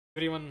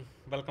Everyone,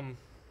 welcome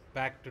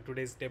back to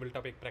today's table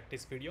topic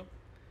practice video.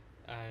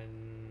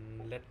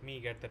 And let me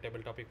get the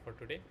table topic for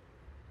today.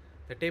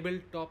 The table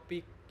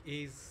topic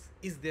is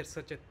there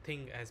such a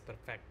thing as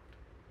perfect?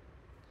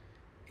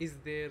 Is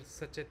there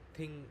such a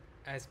thing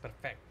as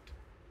perfect?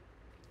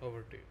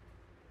 Over to you.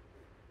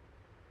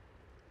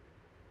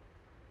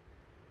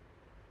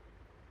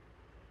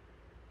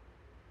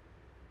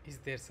 Is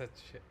there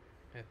such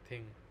a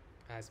thing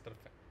as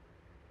perfect?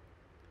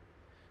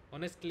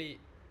 Honestly,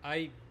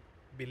 I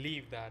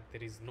believe that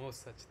there is no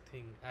such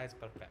thing as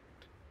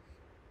perfect.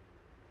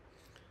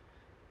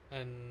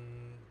 And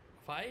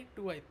why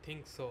do I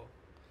think so?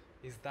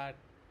 Is that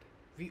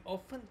we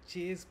often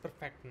chase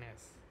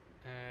perfectness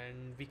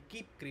and we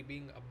keep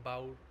cribbing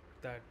about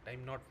that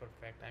I'm not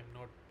perfect, I'm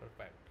not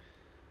perfect.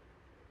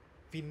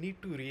 We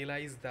need to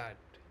realize that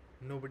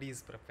nobody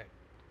is perfect.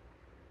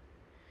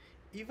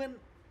 Even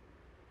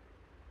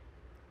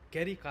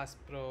Gary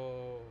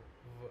Kasparov,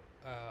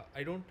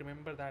 I don't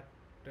remember that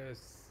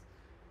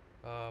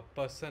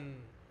person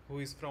who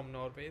is from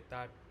Norway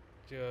that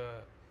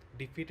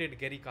defeated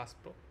Gary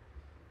Kasparov.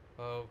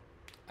 Uh,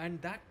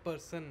 and that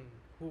person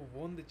who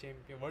won the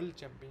world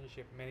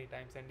championship many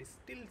times and he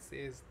still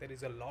says there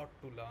is a lot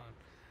to learn.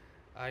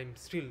 I'm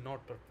still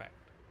not perfect.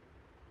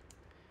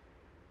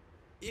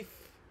 If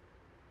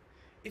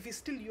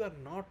still you are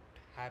not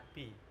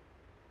happy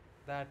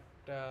that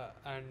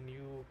and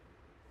you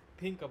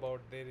think about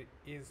there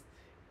is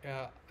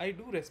I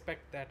do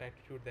respect that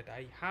attitude that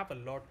I have a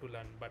lot to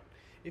learn, but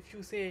if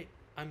you say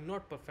I'm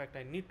not perfect,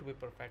 I need to be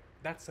perfect,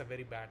 that's a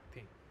very bad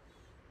thing.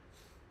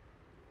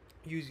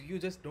 You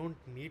just don't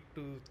need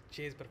to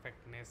chase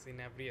perfectness in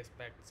every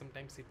aspect.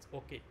 Sometimes it's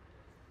okay.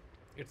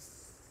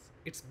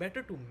 It's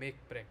better to make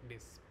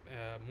practice,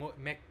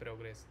 make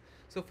progress.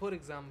 So for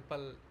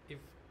example, if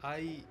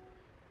I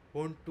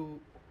want to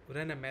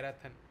run a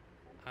marathon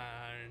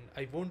and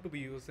I want to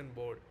be Usain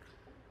Bolt,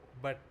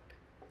 but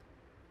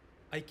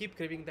I keep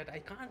craving that I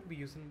can't be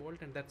Usain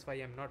Bolt and that's why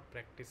I'm not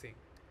practicing.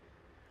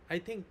 I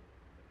think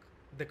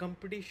the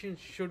competition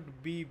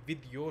should be with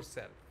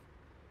yourself.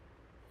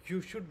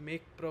 You should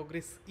make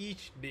progress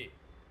each day,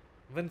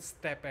 one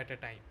step at a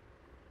time,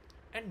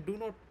 and do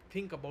not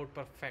think about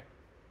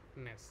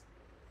perfectness.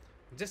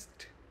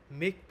 Just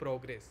make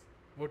progress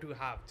what you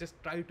have.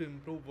 Just try to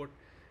improve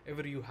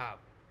whatever you have.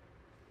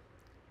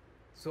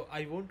 So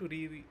I want to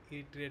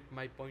reiterate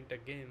my point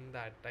again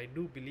that I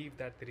do believe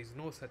that there is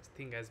no such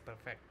thing as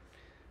perfect.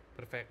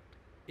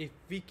 If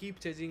we keep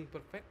chasing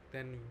perfect,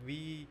 then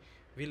we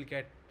will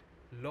get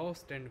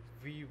lost and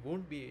we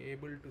won't be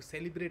able to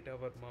celebrate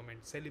our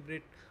moments,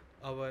 celebrate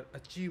our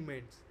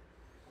achievements.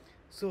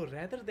 So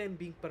rather than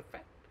being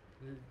perfect,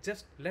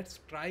 just let's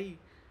try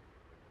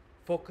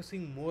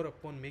focusing more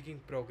upon making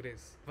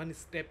progress one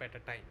step at a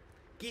time.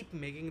 Keep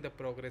making the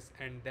progress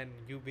and then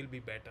you will be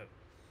better.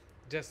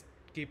 Just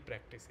keep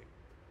practicing.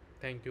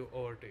 Thank you.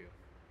 Over to you.